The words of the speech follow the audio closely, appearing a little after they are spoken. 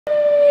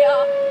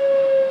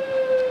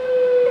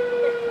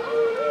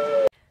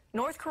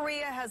North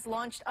Korea has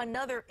launched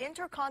another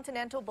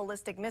intercontinental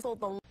ballistic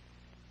missile.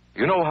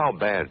 You know how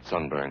bad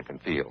sunburn can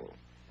feel.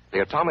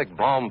 The atomic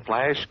bomb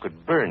flash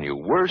could burn you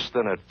worse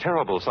than a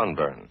terrible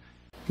sunburn.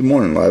 Good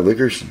morning, Live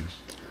Leakers.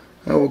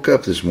 I woke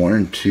up this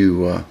morning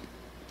to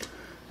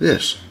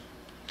this.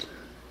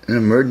 An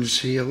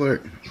emergency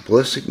alert.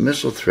 Ballistic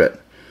missile threat.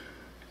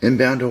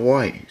 Inbound to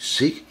Hawaii.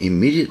 Seek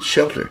immediate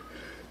shelter.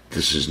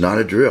 This is not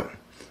a drill.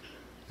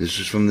 This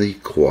is from the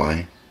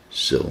Kauai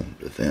Civil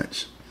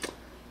Defense.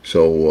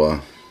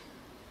 So,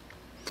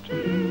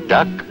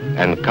 duck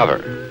and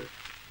cover.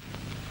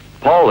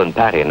 Paul and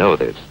Patty know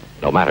this.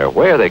 No matter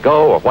where they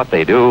go or what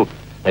they do,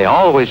 they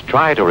always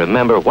try to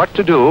remember what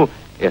to do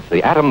if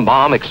the atom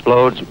bomb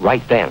explodes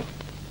right then.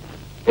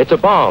 It's a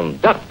bomb.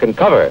 Duck and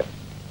cover.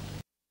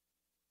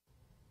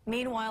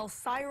 Meanwhile,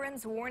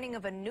 sirens warning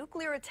of a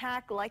nuclear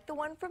attack like the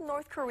one from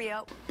North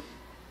Korea.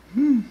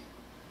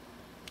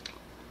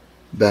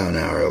 About an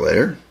hour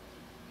later,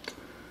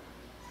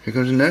 here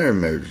comes another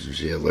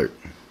emergency alert.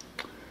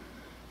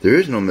 There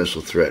is no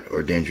missile threat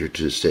or danger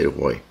to the state of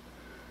Hawaii.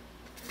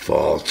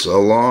 False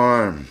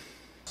alarm.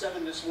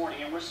 7 this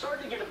morning, and we're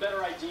starting to get a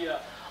better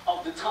idea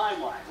of the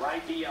timeline,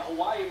 right? The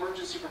Hawaii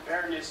Emergency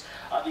Preparedness,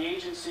 the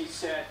agency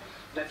said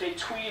that they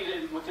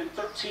tweeted within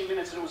 13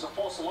 minutes that it was a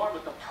false alarm,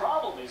 but the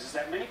problem is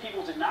that many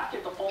people did not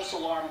get the false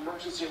alarm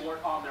emergency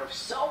alert on their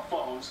cell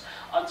phones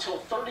until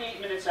 38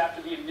 minutes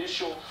after the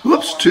initial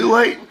Whoops, too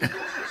late.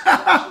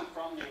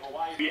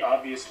 We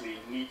obviously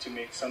need to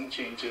make some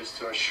changes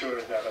to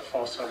assure that a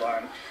false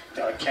alarm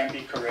can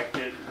be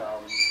corrected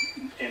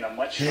in a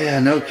much Yeah,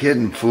 no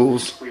kidding,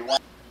 fools.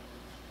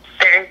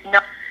 There is no.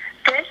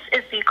 This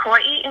is the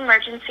Kauai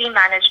Emergency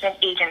Management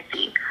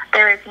Agency.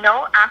 There is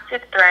no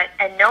active threat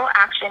and no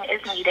action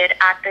is needed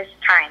at this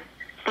time.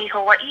 The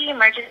Hawaii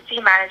Emergency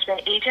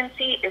Management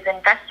Agency is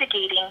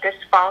investigating this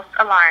false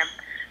alarm.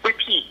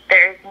 Repeat,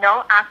 there is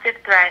no active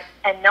threat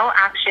and no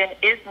action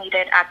is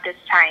needed at this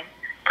time.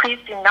 Please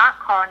do not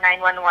call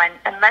 911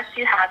 unless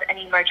you have an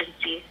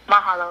emergency.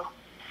 Mahalo.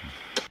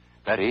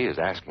 Betty is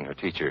asking her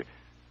teacher,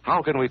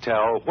 how can we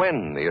tell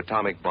when the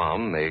atomic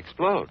bomb may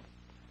explode?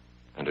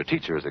 And her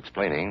teacher is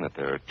explaining that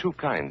there are two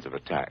kinds of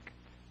attack,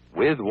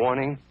 with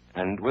warning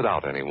and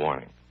without any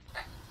warning.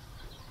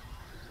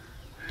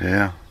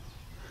 Yeah,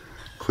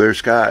 clear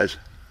skies.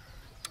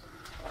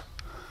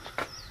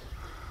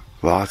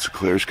 Lots of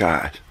clear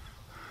skies.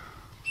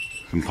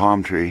 Some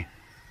palm tree.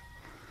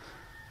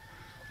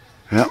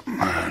 Yep,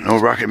 no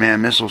Rocket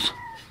Man missiles.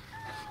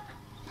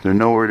 They're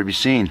nowhere to be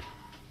seen.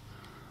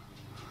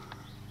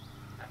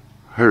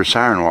 Heard a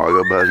siren a while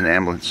ago, but it was an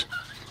ambulance.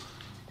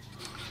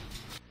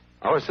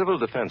 Our civil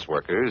defense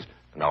workers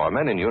and our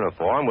men in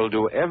uniform will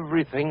do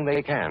everything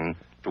they can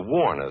to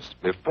warn us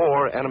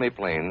before enemy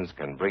planes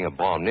can bring a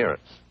bomb near us.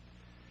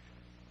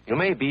 You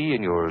may be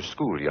in your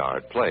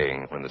schoolyard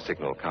playing when the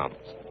signal comes.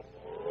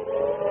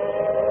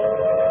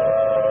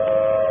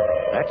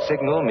 That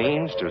signal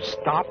means to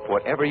stop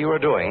whatever you are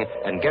doing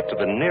and get to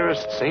the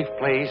nearest safe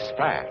place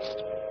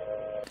fast.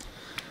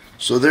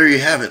 So there you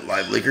have it,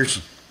 Live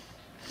Leakers.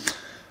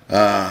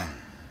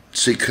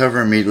 Seek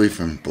cover immediately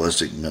from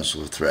ballistic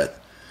missile threat.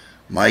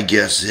 My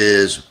guess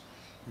is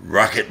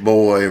Rocket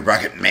Boy,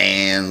 Rocket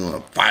Man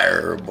will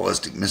fire a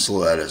ballistic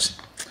missile at us.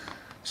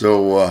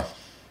 So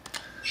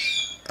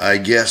I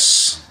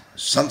guess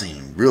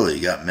something really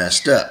got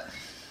messed up.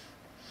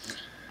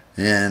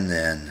 And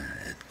then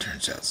it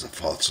turns out it's a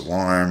false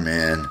alarm,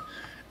 and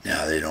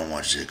now they don't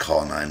want you to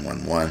call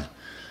 911.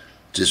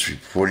 Just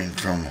reporting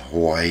from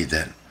Hawaii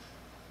that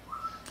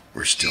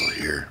we're still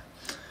here.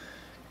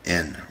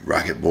 And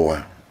Rocket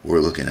Boy, we're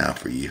looking out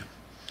for you.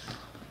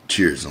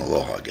 Cheers and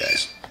aloha,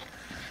 guys.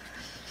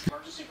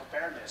 Emergency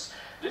preparedness.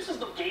 This is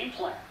the game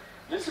plan.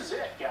 This is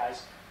it,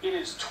 guys. It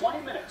is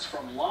 20 minutes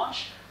from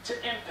launch to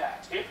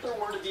impact. If there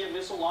were to be a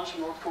missile launch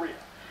from North Korea,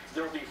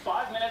 there will be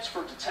 5 minutes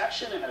for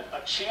detection and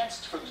a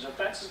chance for the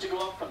defenses to go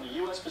up from the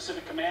U.S.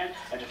 Pacific Command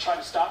and to try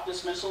to stop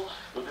this missile.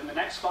 Within the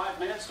next 5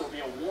 minutes, there will be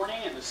a warning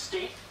and the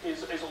state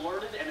is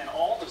alerted, and then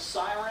all the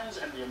sirens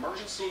and the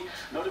emergency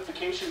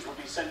notifications will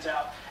be sent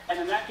out. And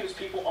then that gives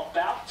people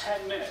about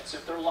 10 minutes,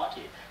 if they're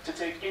lucky, to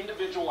take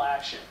individual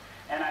action.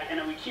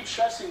 And we keep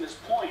stressing this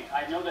point.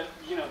 I know that,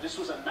 this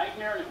was a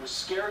nightmare and it was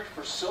scary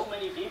for so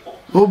many people.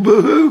 Oh,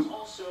 boo-hoo.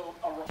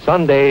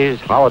 Sundays,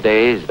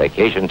 holidays,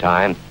 vacation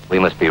time, we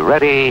must be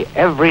ready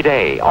every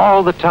day,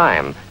 all the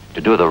time,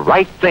 to do the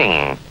right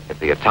thing if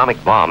the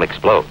atomic bomb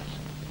explodes.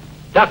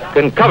 Duck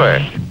and cover.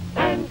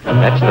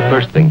 That's the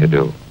first thing to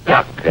do.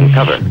 Duck and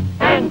cover.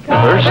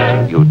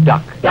 First, you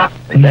duck.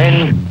 And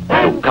then,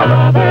 you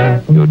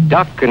cover. You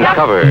duck and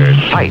cover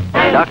tight.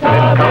 Duck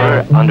and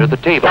cover under the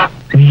table.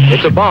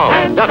 It's a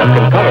bomb. Duck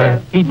and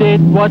cover. He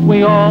did what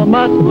we all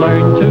must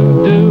learn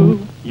to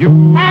do. You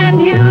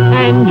and you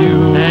and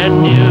you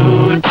and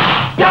you.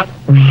 Duck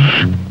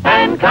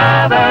and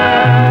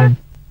cover.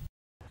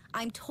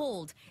 I'm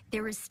told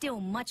there is still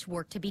much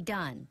work to be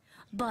done,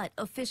 but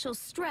officials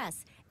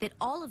stress that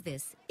all of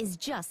this is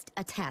just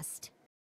a test.